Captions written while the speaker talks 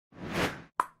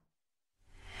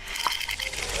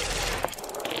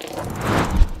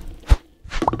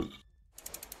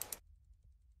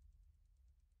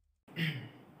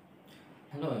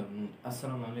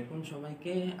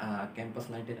সবাইকে ক্যাম্পাস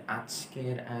লাইটের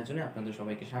আজকের আয়োজনে আপনাদের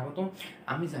সবাইকে স্বাগতম।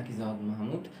 আমি জাকি জাওয়াদ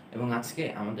মাহমুদ এবং আজকে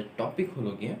আমাদের টপিক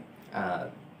হলো গিয়ে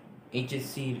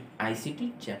এইচএসসির আইসিটি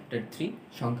চ্যাপ্টার 3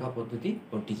 সংখ্যা পদ্ধতি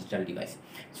ও ডিজিটাল ডিভাইস।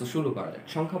 সো শুরু করা যাক।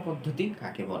 সংখ্যা পদ্ধতি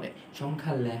কাকে বলে?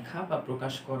 সংখ্যা লেখা বা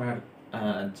প্রকাশ করার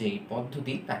যেই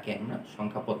পদ্ধতি তাকে আমরা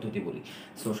সংখ্যা পদ্ধতি বলি।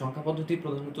 সো সংখ্যা পদ্ধতি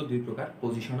প্রধানত দুই প্রকার,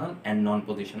 positional and non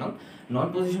positional. Non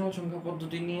positional সংখ্যা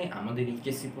পদ্ধতি নিয়ে আমাদের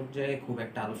এইচএসসি পর্যায়ে খুব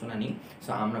একটা আলোচনা নেই।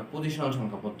 সো আমরা পজিশনাল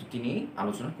সংখ্যা পদ্ধতি নিয়েই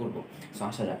আলোচনা করব। সো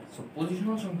আসা যাক। সো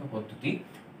পজিশনাল সংখ্যা পদ্ধতি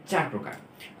চার প্রকার,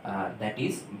 that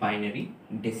is binary,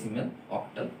 decimal,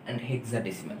 octal and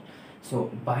hexadecimal. So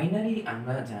binary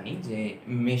আমরা জানি যে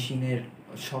মেশিনের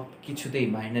সব কিছুতেই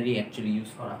বাইনারি অ্যাকচুয়ালি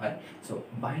ইউজ করা হয়। সো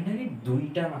বাইনারির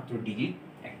দুইটা মাত্র ডিজিট,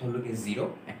 একটা হলো গিয়ে 0,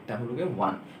 একটা হলো গিয়ে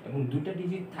 1, এবং দুইটা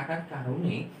ডিজিট থাকার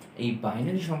কারণে এই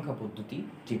বাইনারি সংখ্যা পদ্ধতি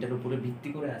যেটার উপরে ভিত্তি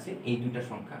করে আছে এই দুইটা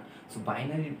সংখ্যা। সো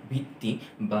বাইনারির ভিত্তি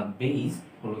বা বেস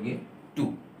হলো গিয়ে 2।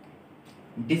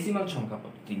 ডেসিমাল সংখ্যা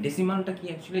পদ্ধতি, ডেসিমালটা কি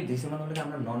অ্যাকচুয়ালি? ডেসিমাল হলে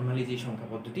আমরা নর্মালি যে সংখ্যা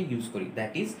পদ্ধতি ইউজ করি,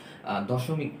 দ্যাট ইজ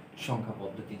দশমিক সংখ্যা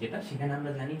পদ্ধতি, যেটা সেখানে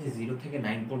আমরা জানি যে 0 থেকে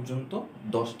 9 পর্যন্ত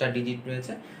 10টা ডিজিট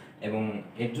রয়েছে এবং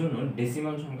এর জন্য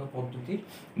ডেসিমাল সংখ্যা পদ্ধতির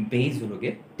বেস হলো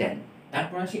গিয়ে 10।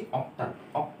 তারপর আসি অক্টাল।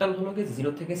 অক্টাল হলো গিয়ে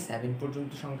 0 থেকে 7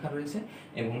 পর্যন্ত সংখ্যা রয়েছে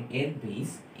এবং এর বেস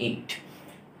 8।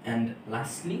 And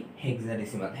lastly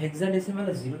hexadecimal.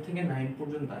 হেক্সাডেসিমালে 0 থেকে 9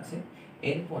 পর্যন্ত আছে,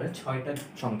 এরপরে 6টা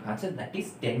সংখ্যা আছে, দ্যাট ইজ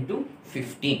 10 to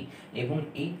 15, এবং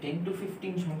এই 10 to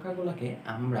 15 সংখ্যাগুলোকে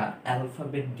আমরা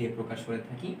অ্যালফাবেট দিয়ে প্রকাশ করে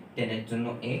থাকি। 10 এর জন্য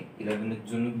A, 11 এর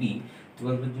জন্য B,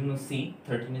 12 এর জন্য C,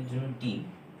 13 এর জন্য D,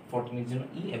 14 এর জন্য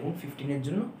E এবং 15 এর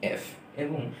জন্য F।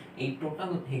 এবং এই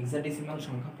টোটাল হেক্সাডেসিমাল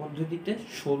সংখ্যা পদ্ধতিতে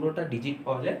 16টা ডিজিট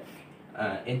পাওয়া যায়।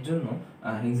 এর জন্য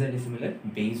হেক্সাডেসিমালের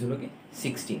বেস হলো কি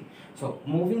 16। সো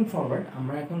মুভিং ফরওয়ার্ড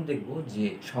আমরা এখন দেখব যে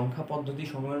সংখ্যা পদ্ধতি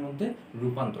সমূহের মধ্যে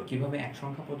রূপান্তর কিভাবে এক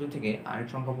সংখ্যা পদ্ধতি থেকে আরেক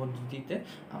সংখ্যা পদ্ধতিতে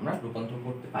আমরা রূপান্তর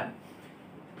করতে পারি।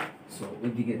 সো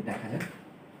ওই দিকে দেখা যাক।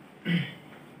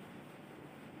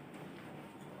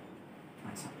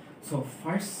 আচ্ছা, সো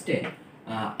ফার্স্টে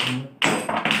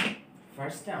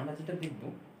আমরা যেটা দেখব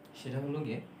সেটা হলো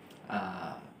গিয়ে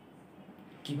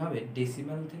কিভাবে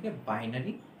ডেসিমাল থেকে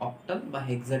বাইনারি, অক্টাল বা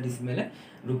হেক্সাডেসিমালে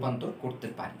রূপান্তর করতে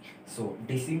পারি। So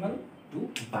decimal two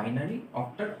binary,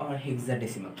 octal আর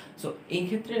হেক্সাডেসিমাল। সো এই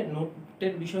ক্ষেত্রে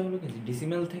নোটের বিষয় হলো কি,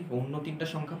 ডেসিমাল থেকে অন্য তিনটা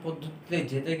সংখ্যা পদ্ধতিতে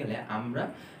যেতে গেলে আমরা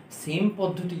সেম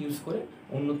পদ্ধতি ইউজ করে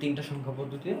অন্য তিনটা সংখ্যা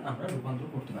পদ্ধতিতে আমরা রূপান্তর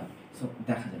করতে পারি। সো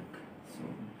দেখা যাক। So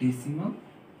decimal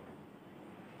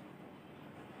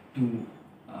two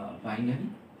binary,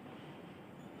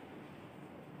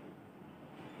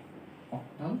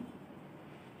 octal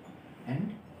and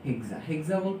হেক্সা।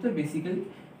 হেক্সা বলতে বেসিক্যালি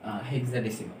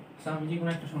হেক্সাডেসিমাল। সো আমি যে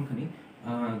কোনো একটা সংখ্যা নিই,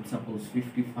 সাপোজ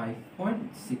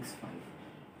 55.65।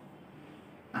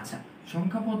 আচ্ছা,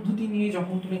 সংখ্যা পদ্ধতি নিয়ে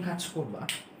যখন তুমি কাজ করবা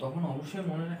তখন অবশ্যই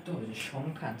মনে রাখতে হবে যে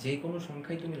সংখ্যা, যে কোনো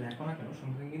সংখ্যাই তুমি লেখো না কেন,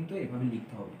 সংখ্যা কিন্তু এভাবে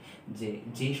লিখতে হবে যে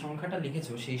যে সংখ্যাটা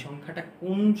লিখেছো সেই সংখ্যাটা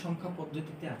কোন সংখ্যা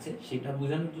পদ্ধতিতে আছে সেটা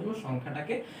বোঝানোর জন্য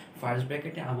সংখ্যাটাকে ফার্স্ট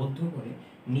ব্র্যাকেটে আবদ্ধ করে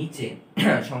নিচে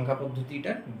সংখ্যা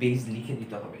পদ্ধতিটার বেস লিখে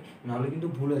দিতে হবে, নাহলে কিন্তু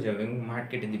ভুল হয়ে যাবে এবং মার্ক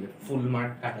কেটে দিবে, ফুল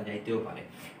মার্ক কাটা যাইতেও পারে।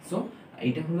 সো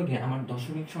এইটা হলো গিয়ে আমার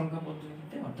দশমিক সংখ্যা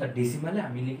পদ্ধতিতে, অর্থাৎ ডেসিমালে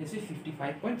আমি লিখেছি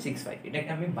 55.65। এটাকে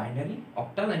আমি বাইনারি,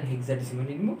 অক্টাল অ্যান্ড হেক্সাডেসিমালে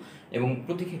লিখব এবং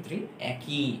প্রতি ক্ষেত্রেই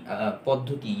একই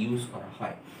পদ্ধতি ইউজ করা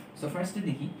হয়। সো ফার্স্টে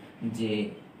দেখি যে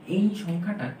এই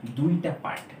সংখ্যাটা দুইটা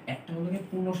পার্ট, একটা হলো গিয়ে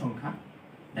পূর্ণ সংখ্যা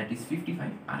দ্যাট ইজ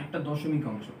 55, আর একটা দশমিক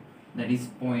অংশ দ্যাট ইজ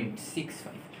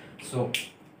 0.65। সো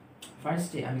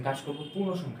ফার্স্টে আমি কাজ করবো পূর্ণ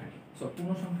সংখ্যা নিয়ে। সো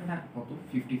পূর্ণ সংখ্যাটা কত?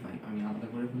 55, আমি আলাদা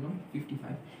করে ফেললাম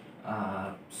 55।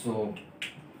 সো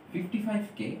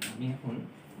 55কে আমি এখন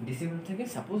ডেসিমাল থেকে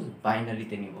সাপোজ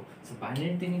বাইনারিতে নিব। সো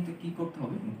বাইনারিতে নিতে কী করতে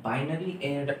হবে? বাইনারি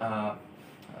এর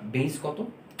বেস কত?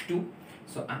 2।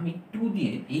 সো আমি 2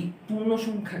 দিয়ে এই পূর্ণ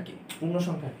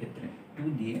সংখ্যার ক্ষেত্রে 2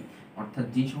 দিয়ে, অর্থাৎ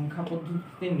যে সংখ্যা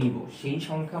পদ্ধতিতে নিব সেই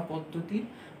সংখ্যা পদ্ধতির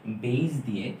বেস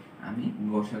দিয়ে আমি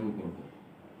গসাগু করব।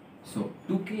 সো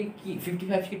 2কে কি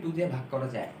 55কে 2 দিয়ে ভাগ করা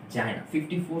যায় না।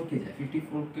 54কে যায়,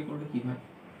 54কে করলে কি হয়?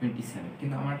 27,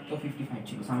 কিন্তু আমার তো 55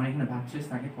 ছিল। সো আমার এখানে ভাগশেষ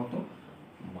থাকে কত?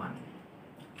 1।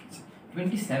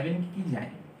 27 কি যায়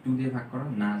 2 দিয়ে ভাগ করা?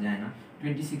 না, যায় না।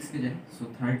 26কে যায়, সো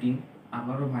 13,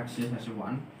 আবারও ভাগশেষ আসে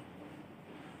 1।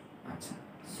 আচ্ছা,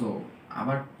 সো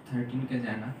আবার 13কে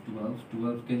যায় না,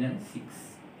 12কে যায় 6,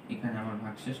 এখানে আমার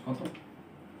ভাগশেষ কত?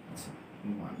 আচ্ছা,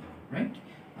 1, রাইট?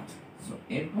 আচ্ছা, সো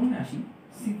এরপর আসি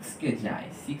 6কে যায়,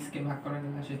 6কে ভাগ করা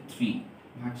গেলে আসে 3,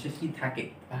 ভাগশেষ কি থাকে?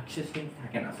 ভাগশেষ কিন্তু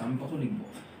থাকে না। সো আমি কত লিখবো?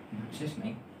 ভাগশেষ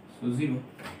নাই, সো 0।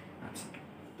 আচ্ছা,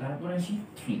 তারপর আসি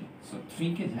 3, সো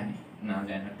 3কে যায় না,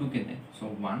 যায় না, 2কে যায়, সো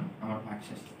 1, আমার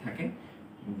ভাগশেষ থাকে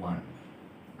 1।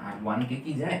 আর 1 কে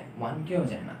কি যায়, 1 কেও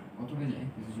যায় না, কতকে যায়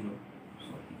 0।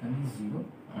 সো এখানে 0,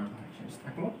 আমার ভাগশেষ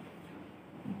থাকলো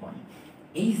 1।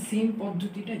 এই সেম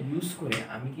পদ্ধতিটা ইউজ করে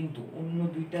আমি কিন্তু অন্য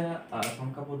দুইটা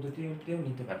সংখ্যা পদ্ধতিতেও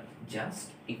নিতে পারি। জাস্ট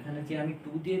এখানে যে আমি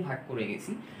 2 দিয়ে ভাগ করে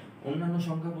গেছি, অন্যান্য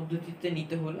সংখ্যা পদ্ধতিতে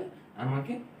নিতে হলে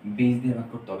আমাকে বেস দিয়ে ভাগ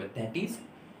করতে হবে। দ্যাট ইজ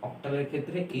অক্টালের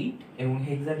ক্ষেত্রে 8 এবং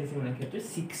হেক্সাডেসিমালের ক্ষেত্রে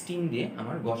 16 দিয়ে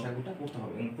আমার গসাগুটা করতে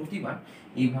হবে, এবং প্রতিবার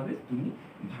এইভাবে তুমি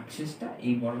ভাগশেষটা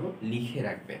এই বরাবর লিখে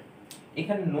রাখবে।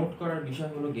 এখানে নোট করার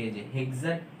বিষয় হলো গিয়ে যে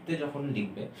হেক্সাতে যখন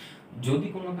লিখবে, যদি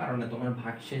কোনো কারণে তোমার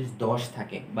ভাগশেষ 10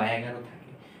 থাকে বা 11 থাকে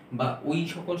বা ওই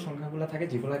সকল সংখ্যাগুলো থাকে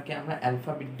যেগুলোকে আমরা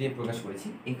অ্যালফাবেট দিয়ে প্রকাশ করেছি,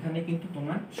 এখানে কিন্তু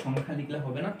তোমার সংখ্যা লিখলে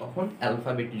হবে না, তখন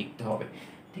অ্যালফাবেট লিখতে হবে।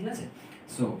 ঠিক আছে?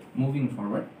 সো মুভিং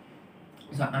ফরওয়ার্ড,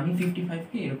 সো আমি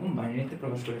 55কে এরকম বাইনারিতে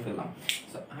প্রকাশ করে ফেললাম।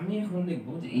 সো আমি এখন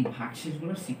দেখবো যে এই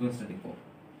ভাগশেষগুলোর সিকোয়েন্সটা দেখবো।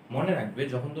 মনে রাখবে,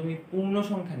 যখন তুমি পূর্ণ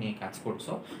সংখ্যা নিয়ে কাজ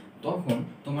করছো তখন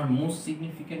তোমার মোস্ট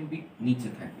সিগনিফিক্যান্ট বিট নিচে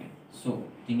থাকবে। সো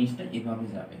জিনিসটা এভাবে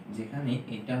যাবে, যেখানে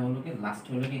এটা হলো গিয়ে লাস্ট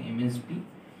হলো গিয়ে এমএসবি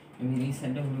এবং এই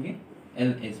সাইডটা হলো গিয়ে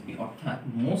এলএসবি, অর্থাৎ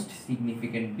most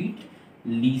significant bit,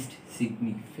 list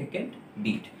significant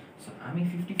bit. So আমি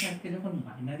 55কে যখন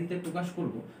বাইনারিতে প্রকাশ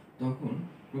করব, তখন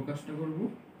প্রকাশটা করব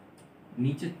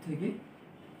নিচের থেকে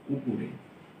উপরে,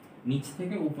 নিচ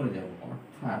থেকে উপরে যাব,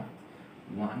 অর্থাৎ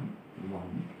 1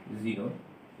 1 0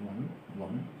 1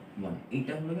 1 1।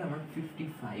 এইটা হলো আমার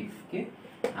 55কে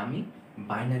আমি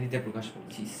বাইনারিতে প্রকাশ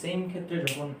করছি। সেম ক্ষেত্রে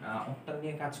যখন অক্টাল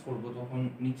নিয়ে কাজ করব, তখন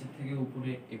নিচের থেকে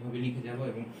উপরে এভাবে লিখে যাব,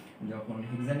 এবং যখন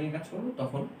হেক্সা নিয়ে কাজ করব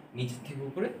তখন নিচের থেকে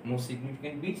উপরে মোস্ট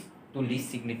সিগনিফিক্যান্ট বিট তো লিস্ট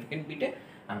সিগনিফিক্যান্ট বিটে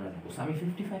আমরা যাবো। আমি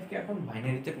 55কে এখন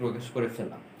বাইনারিতে প্রকাশ করে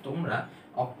ফেললাম। তোমরা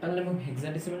অক্টাল এবং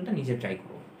হেক্সাডেসিমালটা নিজে ট্রাই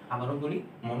করো। আবারও বলি,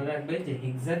 মনে রাখবে যে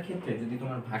হেক্সার ক্ষেত্রে যদি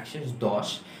তোমার ভাগশেষ 10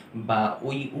 বা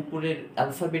ওই উপরের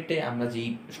অ্যালফাবেটে আমরা যেই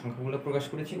সংখ্যাগুলো প্রকাশ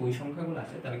করেছি ওই সংখ্যাগুলো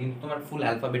আছে, তাহলে কিন্তু তোমার ফুল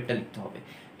অ্যালফাবেটটা লিখতে হবে।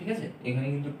 ঠিক আছে? এখানে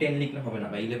কিন্তু 10 লিখলে হবে না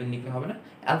বা 11 লিখলে হবে না,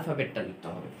 অ্যালফাবেটটা লিখতে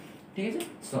হবে। ঠিক আছে?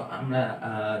 সো আমরা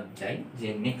যাই যে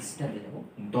নেক্সটটাতে যাব,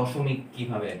 দশমিক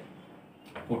কিভাবে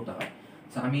করতে হয়।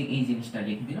 সো আমি এই জিনিসটা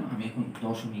লিখে দিলাম, আমি এখন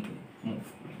দশমিকে মুভ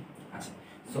করি। আচ্ছা,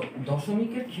 সো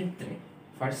দশমিকের ক্ষেত্রে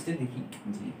ফার্স্টে দেখি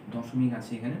যে দশমিক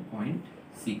আছে এখানে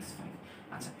 0.65।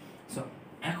 আচ্ছা, সো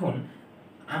এখন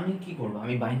আমি কি করব,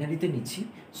 আমি বাইনারিতে নিচ্ছি।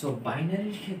 সো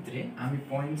বাইনারির ক্ষেত্রে আমি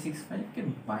 0.65কে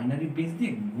বাইনারি বেস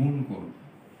দিয়ে গুণ করব,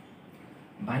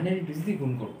 বাইনারি বেস দিয়ে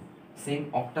গুণ করব। সেম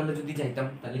অক্টালে যদি যাইতাম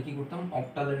তাহলে কি করতাম,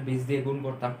 অক্টালের বেস দিয়ে গুণ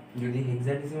করতাম। যদি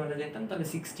হেক্সাডেসিমালে যাইতাম তাহলে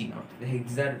 16, অর্থাৎ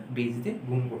হেক্সার বেস দিয়ে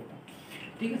গুণ করতাম।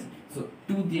 ঠিক আছে? সো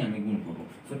 2 দিয়ে আমি গুণ করব।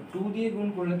 সো 2 দিয়ে গুণ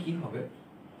করলে কি হবে,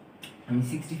 আমি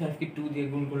 65কে 2 দিয়ে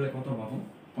গুণ করলে কত পাবো,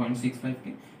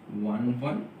 0.65কে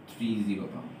 1.30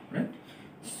 পাবো, রাইট?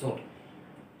 সো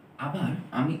আবার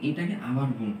আমি এটাকে আবার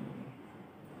গুণ করব,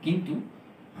 কিন্তু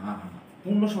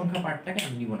পূর্ণ সংখ্যা পার্টটাকে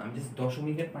আমি নিব না, আমি জাস্ট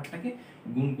দশমিকের পার্টটাকে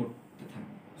গুণ করতে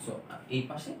থাকবো। সো এই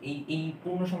পাশে এই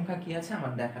পূর্ণ সংখ্যা কি আছে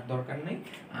আমার দেখার দরকার নেই,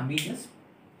 আমি জাস্ট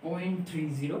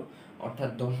 0.30 অর্থাৎ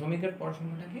দশমিকের পর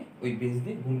সংখ্যাটাকে ওই বেস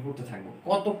দিয়ে গুণ করতে থাকবো।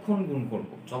 কতক্ষণ গুণ করব,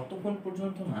 যতক্ষণ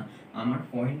পর্যন্ত না আমার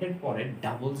পয়েন্টের পরে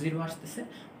ডাবল জিরো আসতেছে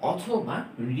অথবা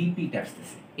রিপিট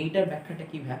আসতেছে। এইটার ব্যাখ্যাটা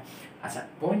কি ভাই? আচ্ছা,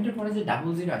 পয়েন্টের পরে যে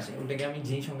ডাবল জিরো আসে ওটাকে আমি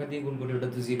যেই সংখ্যা দিয়ে গুণ করি ওটা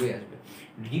তো জিরোই আসবে।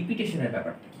 রিপিটেশনের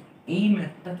ব্যাপারটা কি, এই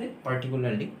ম্যাথটাতে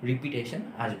পার্টিকুলারলি রিপিটেশন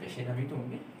আসবে, সেটা আমি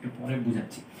তোমাকে একটু পরে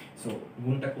বুঝাচ্ছি। সো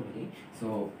গুণটা করে দিই। সো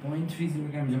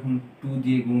 0.30কে আমি যখন 2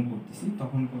 দিয়ে গুণ করতেছি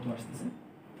তখন কত আসতেছে,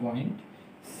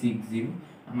 0.60।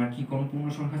 আমার কি কোনো পূর্ণ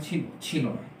সংখ্যা ছিল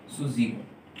না, সো 0।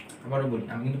 আবারও বলি,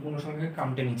 আমি কিন্তু পূর্ণ সংখ্যাকে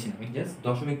কাউন্টে নিচ্ছি না, আমি জাস্ট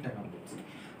দশমিকটা কাউন্ট করছি।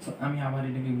 সো আমি আবার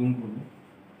এটাকে গুণ করব,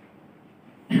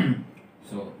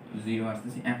 সো 0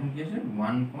 আসতেছে। এখন কি আসে,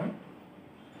 1.20,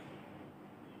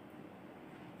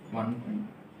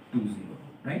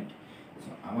 রাইট? সো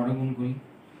আবারও গুণ করি,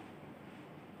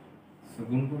 সো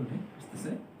গুণ করলে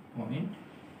আসতেছে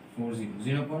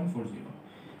 0.40।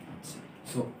 আচ্ছা,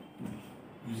 সো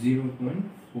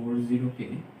 0.40কে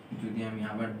যদি আমি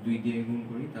আবার 2 দিয়ে গুণ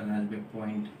করি তাহলে আসবে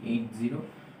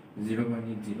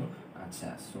 0.80। আচ্ছা,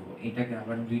 সো এটাকে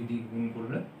আবার 2 দিয়ে গুণ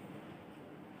করলে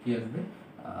কি আসবে,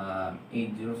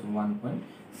 80,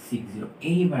 1.60।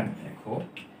 এইবার দেখো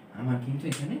আমার কিন্তু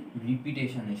এখানে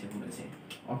রিপিটেশন এসে পড়েছে,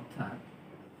 অর্থাৎ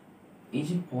এই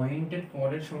যে পয়েন্টের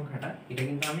পরের সংখ্যাটা এটা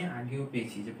কিন্তু আমি আগেও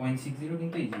পেয়েছি যে 0.60,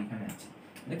 কিন্তু এই যে এখানে আছে,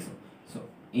 দেখছো? সো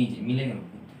এই যে মিলে গেল,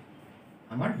 কিন্তু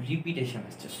আমার রিপিটেশন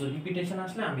আসছে। সো রিপিটেশন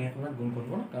আসলে আমি এখন আর গুণ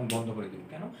করবো না, কারণ বন্ধ করে দিব।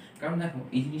 কেন? কারণ দেখো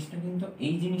এই জিনিসটা কিন্তু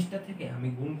এই জিনিসটা থেকে আমি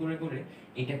গুণ করে করে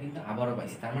এটা কিন্তু আবারও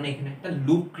পাইছি, তার মানে এখানে একটা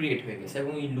লুপ ক্রিয়েট হয়ে গেছে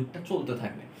এবং এই লুপটা চলতে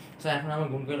থাকবে। সো এখন আমার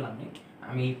গুণ করে লাভ নেই,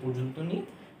 আমি এই পর্যন্ত নিয়ে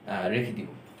রেখে দিব।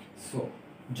 সো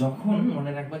যখন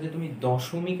মনে রাখবা যে তুমি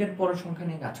দশমিকের পরের সংখ্যা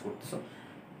নিয়ে কাজ করতেছো,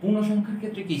 পূর্ণ সংখ্যার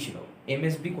ক্ষেত্রে কি ছিল,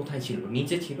 এমএসবি কোথায় ছিল?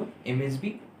 নিচে ছিল। এমএসবি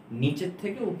নিচের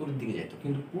থেকে উপরের দিকে যেত,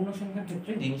 কিন্তু পূর্ণ সংখ্যার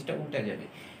ক্ষেত্রে জিনিসটা উল্টে যাবে,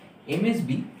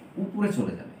 এমএসবি উপরে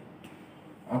চলে যাবে,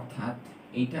 অর্থাৎ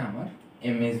এইটা আমার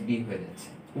এমএসবি হয়ে যাচ্ছে।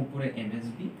 উপরে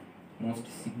এমএসবি মোস্ট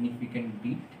সিগনিফিক্যান্ট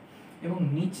বিট, এবং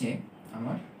নিচে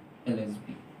আমার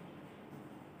LSB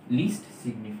list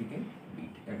significant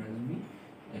bit. LSB,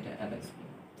 এটা এলএসবি।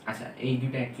 আচ্ছা, এই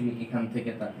দুটো অ্যাকচুয়ালি এখান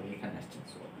থেকে তারপরে এখানে আসছে,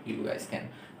 so you guys can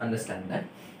understand that.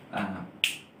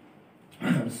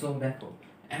 So দেখো,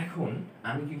 এখন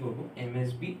আমি কি করব,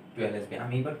 এমএসবি টু এলএসবি,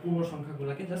 আমি এবার পূর্ণ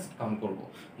সংখ্যাগুলোকে জাস্ট কাউন্ট করব,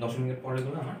 দশমিকের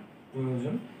পরেগুলো আমার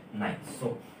প্রয়োজন নাই। সো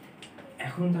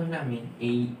এখন তাহলে আমি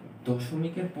এই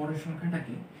দশমিকের পরের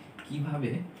সংখ্যাটাকে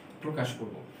কিভাবে প্রকাশ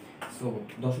করব? সো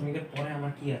দশমিকের পরে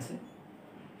আমার কি আছে?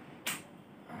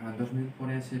 দশমিকের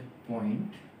পরে আছে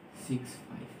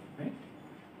 0.65, রাইট?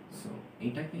 সো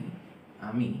এটাকে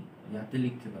আমি ইয়াতে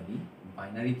লিখতে পারি,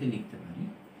 বাইনারিতে লিখতে পারি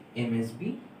MSB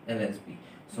LSB.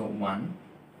 So 1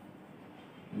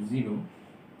 0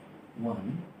 1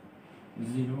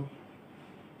 0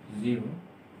 0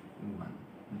 1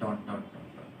 dot dot dot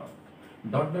dot dot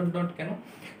dot dot dot. কেন?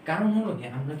 কারণ হলো কি,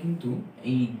 আমরা কিন্তু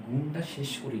এই গুণটা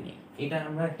শেষ করিনি, এটা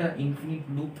আমরা একটা ইনফিনিট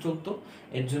লুপ চলতো,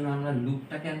 এর জন্য আমরা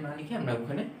লুপটাকে আর না লিখে আমরা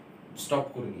ওখানে স্টপ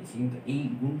করে দিয়েছি, কিন্তু এই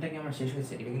গুণটাকে আমার শেষ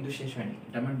হয়েছে, এটা কিন্তু শেষ হয়নি,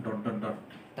 এটা আমার ডট ডট ডট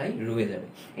তাই রয়ে যাবে।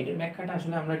 এটার ব্যাখ্যাটা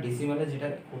আসলে আমরা ডেসিমালে যেটা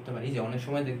করতে পারি, যে অনেক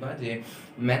সময় দেখবা যে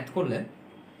ম্যাথ করলে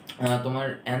তোমার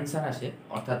অ্যান্সার আসে,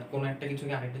 অর্থাৎ কোনো একটা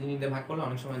কিছুকে আরেকটা জিনিস দিয়ে ভাগ করলে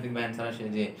অনেক সময় দেখবে অ্যান্সার আসে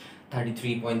যে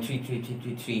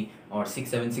 33.33333 অর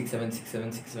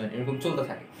 67676767 এরকম চলতে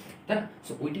থাকে, তাই না?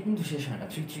 সো ওইটা কিন্তু শেষ হয় না,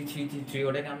 33333,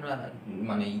 ওটাকে আমরা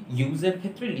মানে ইউজের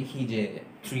ক্ষেত্রে লিখি যে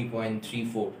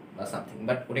 3.34 বা সামথিং,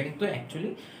 বাট ওটা কিন্তু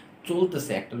অ্যাকচুয়ালি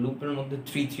চলতেছে একটা লুপের মধ্যে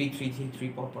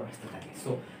 33333 পর পর আসতে থাকে। সো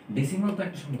ডেসিমাল তো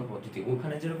একটা সংখ্যা পদ্ধতি,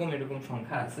 ওখানে যেরকম এরকম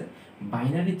সংখ্যা আছে,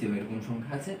 বাইনারিতেও এরকম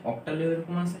সংখ্যা আছে, অক্টালেও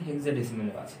এরকম আছে,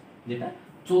 হেক্সাডেসিমালেও আছে, যেটা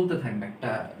চলতে থাকবে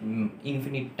একটা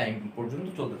ইনফিনিট টাইম পর্যন্ত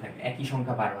চলতে থাকবে, একই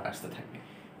সংখ্যা বারবার আসতে থাকবে,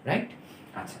 রাইট?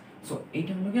 আচ্ছা, সো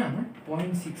এইটা হলো গিয়ে আমার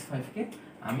 0.65কে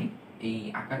আমি এই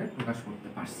আকারে প্রকাশ করতে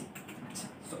পারছি। আচ্ছা,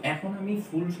 সো এখন আমি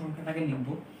ফুল সংখ্যাটাকে লিখব,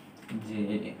 যে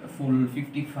ফুল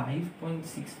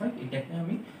 55.65, এটাকে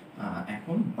আমি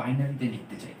এখন বাইনারিতে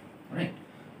লিখতে চাই, রাইট?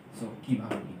 সো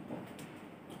কিভাবে লিখবো?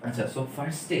 আচ্ছা, সো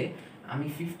ফার্স্টে আমি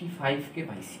 55কে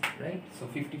পাইছি, রাইট? সো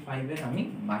 55 এর আমি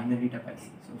বাইনারিটা পাইছি,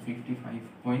 সো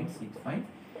 55.65,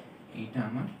 এইটা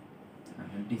আমার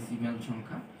ডেসিমাল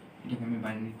সংখ্যা, এটাকে আমি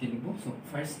বাইনারিতে লিখবো। সো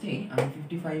ফার্স্টে আমি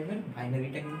 55 এর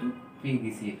বাইনারিটা কিন্তু পেয়ে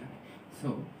গেছি এখানে, সো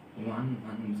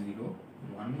 110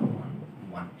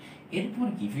 111। এরপর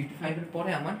কি, 55 এর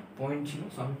পরে আমার পয়েন্ট ছিল,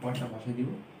 সো আমি পয়েন্টটা বসাই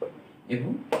দিব,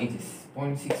 এবং এই যে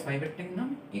 0.65 এরটা নাম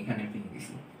এখানে পেয়ে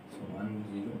গেছি, সো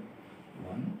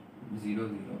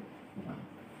 1010001,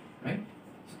 রাইট?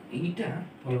 এইটা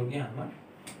হলো গিয়ে আমার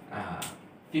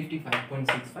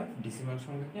 55.65 ডেসিমাল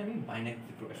সংখ্যাকে আমি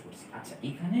বাইনারিতে প্রকাশ করছি। আচ্ছা,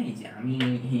 এখানে এই যে আমি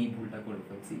এই ভুলটা করে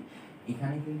ফেলছি,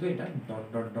 এখানে কিন্তু এটা ডট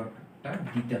ডট ডটটা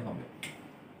দিতে হবে,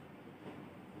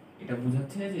 এটা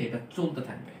বোঝাচ্ছে যে এটা চলতে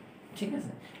থাকবে, ঠিক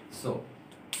আছে? সো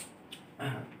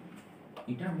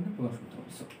এটা আমাকে প্রকাশ করতে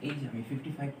হবে। সো এই যে আমি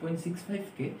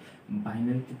 55.65কে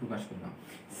বাইনারিতে প্রকাশ করলাম,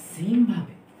 সেম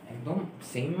ভাবে একদম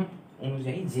সেম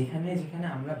অনুযায়ী যেখানে যেখানে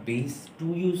আমরা বেস 2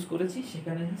 ইউজ করেছি,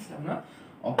 সেখানে আমরা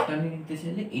অক্টালে নিতে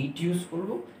চাইলে 8 ইউজ করব,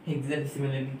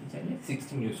 হেক্সাডেসিমালে নিতে চাইলে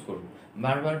 16 ইউজ করব।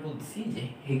 বারবার বলছি যে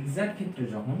হেক্সার ক্ষেত্রে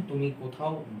যখন তুমি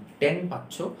কোথাও 10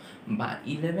 পাচ্ছ বা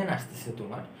 11 আসতেছে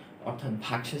তোমার, অর্থাৎ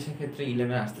ভাগশেষের ক্ষেত্রে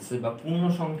 11 আসতেছে, বা পূর্ণ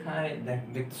সংখ্যায়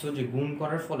দেখতেছো যে গুণ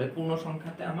করার ফলে পূর্ণ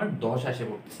সংখ্যাতে আমার 10 আসে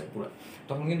পড়তেছে পুরো,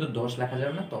 তখন কিন্তু 10 লেখা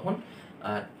যাবে না, তখন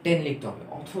 10 লিখতে হবে।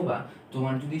 অথবা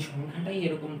তোমার যদি সংখ্যাটাই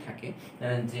এরকম থাকে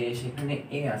যে সেখানে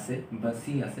এ আছে বা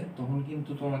সি আছে, তখন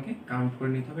কিন্তু তোমাকে কাউন্ট করে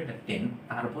নিতে হবে এটা 10,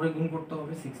 তারপরে গুণ করতে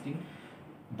হবে 16,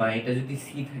 বা এটা যদি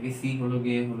সি থাকে, সি হলো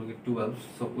গিয়ে 12,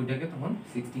 সো ওইটাকে তখন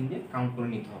 16 দিয়ে কাউন্ট করে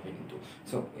নিতে হবে কিন্তু।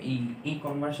 সো এই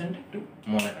কনভার্সনটা একটু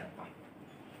মনে রাখবা,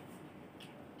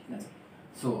 ঠিক আছে?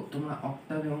 সো তোমরা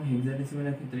অক্টাল এবং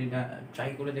হেক্সাডেসিমালের ক্ষেত্রে এটা ট্রাই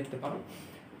করে দেখতে পারো।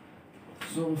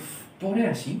 সো পরে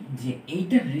আসি যে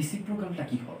এইটার রেসিপ্রোকালটা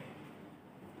কি হবে।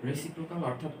 রেসিপ্রোকাল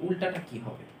অর্থাৎ উল্টাটা কি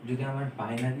হবে, যদি আমার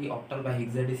বাইনারি অক্টাল বা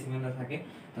হেক্সাডেসিমালে থাকে,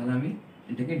 তাহলে আমি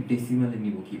এটাকে ডেসিমালে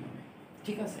নিব কিভাবে,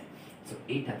 ঠিক আছে? সো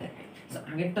এইটা দেখাই। সো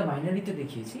আগেরটা বাইনারিতে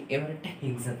দেখিয়েছি, এবার একটা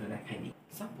হেক্সাতে দেখাই দিই।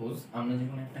 সাপোজ আমরা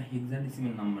যখন একটা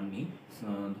হেক্সাডেসিমাল নাম্বার নিই,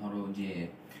 ধরো যে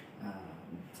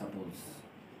সাপোজ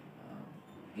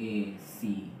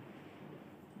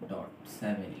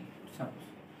AC.7, সাপোজ।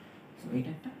 সো এটা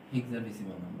একটা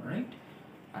হেক্সাডেসিমাল নাম্বার, রাইট?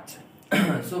 আচ্ছা,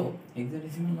 সো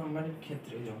হেক্সাডেসিমাল নাম্বারের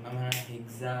ক্ষেত্রে যখন আমরা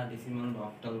হেক্সাডেসিমাল বা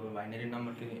অক্টাল বা বাইনারি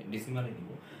নাম্বারকে ডেসিমালে দিব,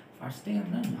 ফার্স্টে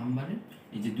আমরা নাম্বারের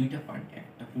এই যে দুইটা পার্ট,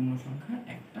 একটা পূর্ণ সংখ্যা,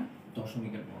 একটা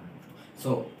দশমিকের ভগ্নাংশ। সো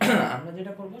আমরা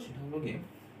যেটা করব সেটা হলো গিয়ে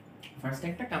ফার্স্টে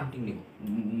একটা কাউন্টিং নিব।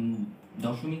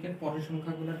 দশমিকের পরের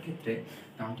সংখ্যাগুলোর ক্ষেত্রে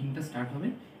কাউন্টিংটা স্টার্ট হবে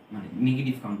মানে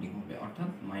নেগেটিভ কাউন্টিং হবে, অর্থাৎ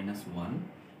 -1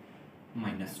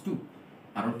 -2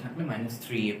 আরও থাকলে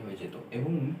 -3 এভাবে যেত।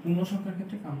 এবং পূর্ণ সংখ্যার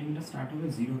ক্ষেত্রে কাউন্টিংটা স্টার্ট হবে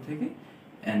 0 থেকে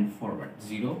অ্যান্ড ফরওয়ার্ড,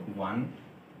 0 1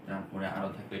 তারপরে আরও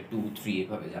থাকলে 2 3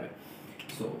 এভাবে যাবে।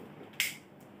 সো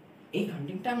এই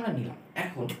কাউন্টিংটা আমরা নিলাম।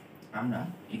 এখন আমরা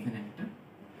এখানে একটা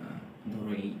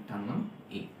ধরো এই টানলাম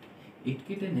 8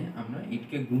 কেটে নে আমরা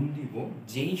 8কে গুণ দিব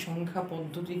যেই সংখ্যা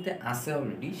পদ্ধতিতে আছে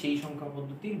অলরেডি সেই সংখ্যা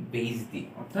পদ্ধতির বেস দিয়ে,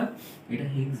 অর্থাৎ এটা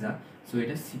হেক্সা, সো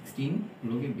এটা 16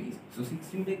 লোকে বেস, সো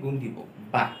 16 দিয়ে গুণ দিব।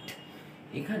 বাট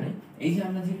এখানে এই যে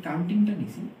আমরা যে কাউন্টিংটা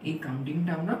নিছি, এই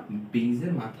কাউন্টিংটা আমরা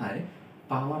বেজের মাথায়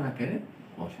পাওয়ার আকারে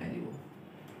বসায় দিব,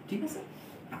 ঠিক আছে?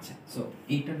 আচ্ছা, সো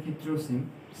এইটার ক্ষেত্রেও same,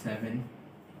 7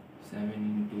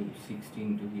 into 16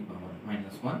 to the power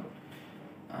 -1।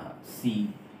 C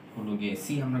হলো গিয়ে,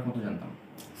 সি আমরা কত জানতাম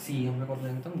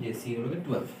যে সি হলো গিয়ে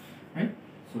 12, right?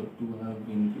 So 12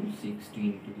 into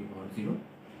 16 to the power 0।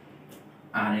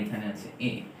 আর এখানে আছে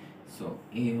এ, সো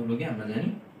এ হলো গিয়ে আমরা জানি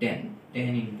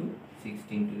 10 into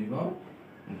 16 to the power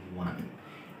 1।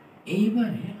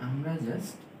 এইবারে আমরা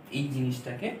জাস্ট এই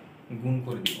জিনিসটাকে গুণ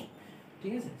করে দিব,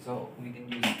 ঠিক আছে? So we can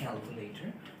use calculator.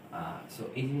 So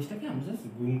এই জিনিসটাকে আমরা জাস্ট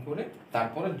গুণ করে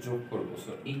তারপরে যোগ করব।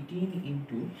 So 18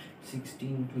 into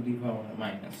 16 to the power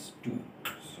 -2।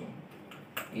 So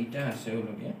এইটা আসে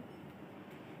হলো গিয়ে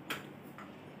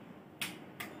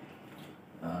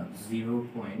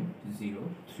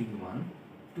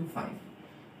 0.03125।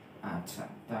 আচ্ছা,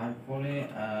 তারপরে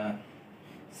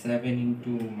 7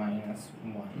 into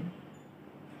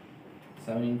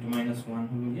 -1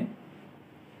 হলো গিয়ে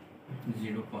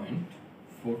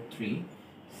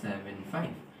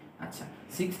 0.4375। আচ্ছা,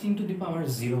 16 to the power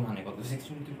 0 মানে কত?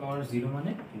 16 to the power 0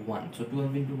 মানে 1, সো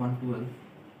 12 into 1 12।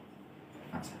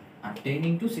 আচ্ছা, আর 10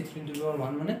 into 16 to the power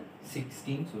 1 মানে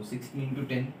 16, সো 16 into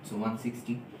 10, সো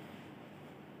 160।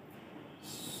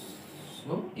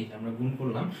 সো এটা আমরা গুণ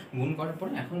করলাম, গুণ করার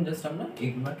পরে এখন জাস্ট আমরা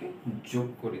এগুলাকে যোগ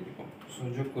করে দিব। সো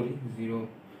যোগ করি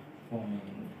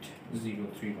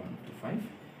 0.03125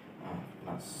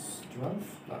 প্লাস 12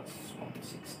 প্লাস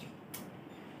 160।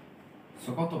 সো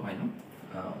কত পাইলাম?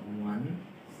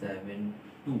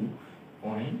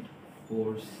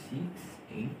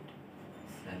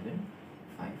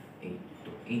 172.46878।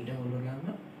 তো এইটা হলো গিয়ে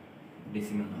আমার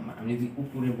ডেসিমাল নাম্বার। আমি যদি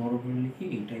উপরে বড় করে লিখি,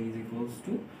 এটা ইজ ইকুয়ালস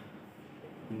টু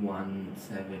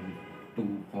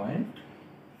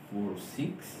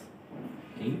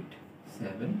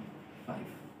 172.46875।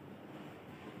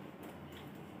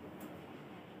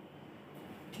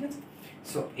 ঠিক আছে?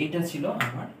 সো এটা ছিল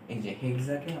আমার এই যে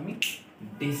হেক্সাকে আমি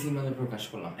ডেসিমালে প্রকাশ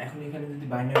করলাম। এখন এখানে যদি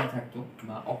বাইনারি থাকতো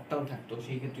বা অক্টাল থাকতো,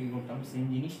 সেই ক্ষেত্রে কি করতাম? সেম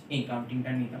জিনিস, এই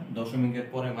কাউন্টিংটা নিতাম, দশমিকের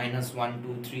পরে -1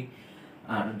 2 3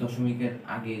 আর দশমিকের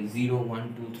আগে 0 1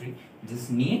 2 3 জাস্ট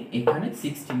নিয়ে এখানে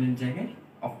 16 এর জায়গায়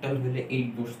অক্টাল হলে 8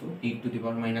 বসতো, 8 to the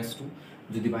power -2।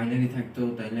 যদি বাইনারি থাকতো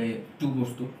তাহলে 2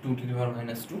 বসতো, 2 to the power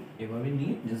 -2। এভাবে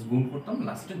নিয়ে জাস্ট গুণ করতাম,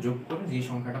 লাস্টে যোগ করে যে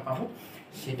সংখ্যাটা পাবো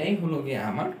সেটাই হলো গিয়ে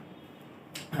আমার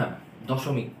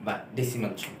দশমিক বা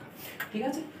ডেসিমাল সংখ্যা। ঠিক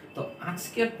আছে? তো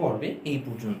আজকের পর্বে এই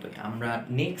পর্যন্তই। আমরা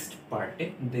নেক্সট পার্টে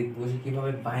দেখবো যে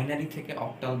কীভাবে বাইনারি থেকে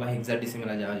অক্টাল বা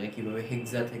হেক্সাডেসিমালে যাওয়া যায়, কীভাবে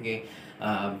হেক্সা থেকে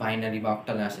বাইনারি বা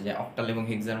অক্টালে আসা যায়, অক্টাল এবং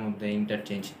হেক্সার মধ্যে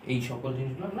ইন্টারচেঞ্জ, এই সকল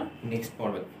জিনিসগুলো আমরা নেক্সট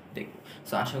পর্বে দেখব।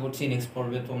 সো আশা করছি নেক্সট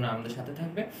পর্বে তোমরা আমাদের সাথে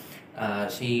থাকবে।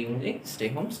 সেই অনুযায়ী stay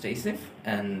home, stay safe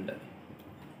and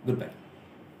good bye.